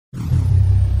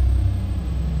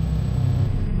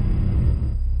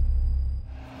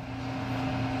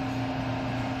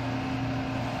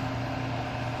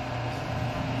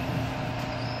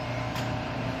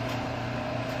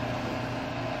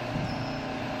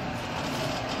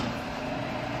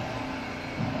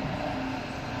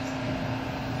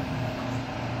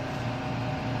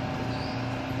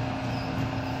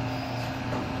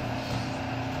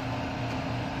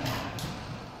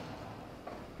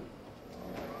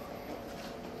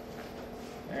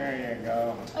There you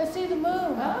go. I see the moon.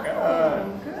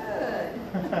 Oh, good.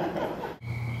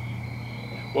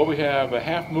 Well, we have a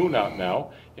half moon out now,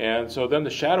 and so then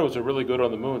the shadows are really good on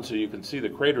the moon, so you can see the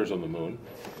craters on the moon.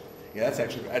 Yeah,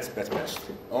 that's best.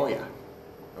 Oh yeah.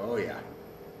 Oh yeah.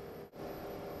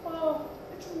 Wow,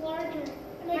 it's larger.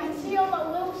 And I can see all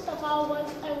that little stuff I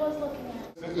was looking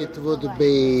at. It would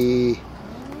be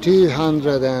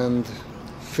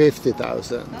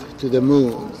 250,000 to the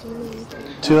moon.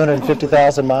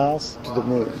 250,000 miles? To the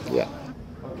moon, yeah.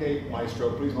 Okay,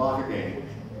 Maestro, please lock again.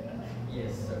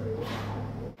 Yes, sir.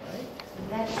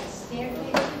 That's the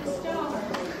staircase to the stars.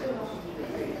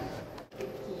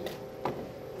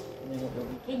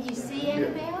 Can you see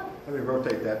Annabelle? Let me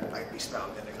rotate that. Might be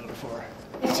stopped in a little before.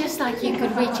 It's just like you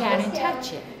could reach out and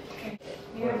touch it.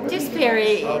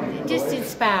 Just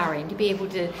inspiring to be able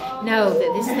to know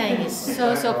that this thing is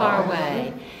so far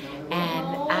away,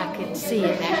 and I could see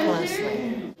it that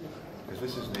closely. Because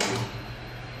this is the...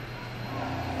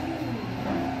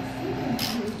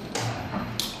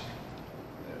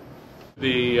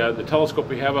 The telescope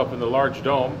we have up in the large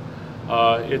dome,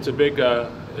 it's a big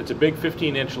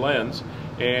 15-inch lens,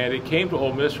 and it came to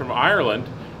Ole Miss from Ireland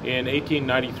in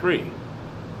 1893.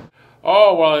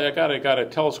 Oh well, I got a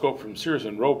telescope from Sears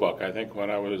and Roebuck, I think, when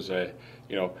I was 10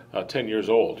 years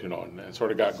old, and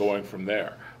sort of got going from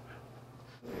there.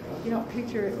 You don't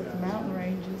picture it with the mountain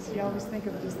ranges. You always think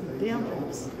of just the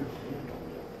dimples.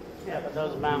 Yeah, but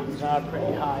those mountains are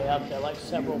pretty high up. They're like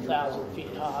several thousand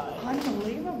feet high.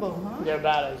 Unbelievable, huh? They're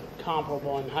about as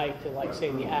comparable in height to, like, say,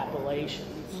 the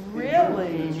Appalachians. Really?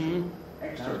 Mm-hmm.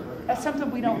 That's something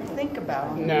we don't think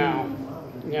about. No,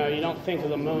 you don't think of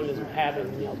the moon as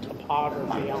having,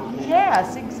 topography on it.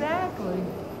 Yes, exactly.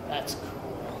 That's cool.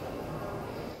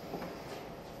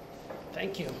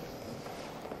 Thank you.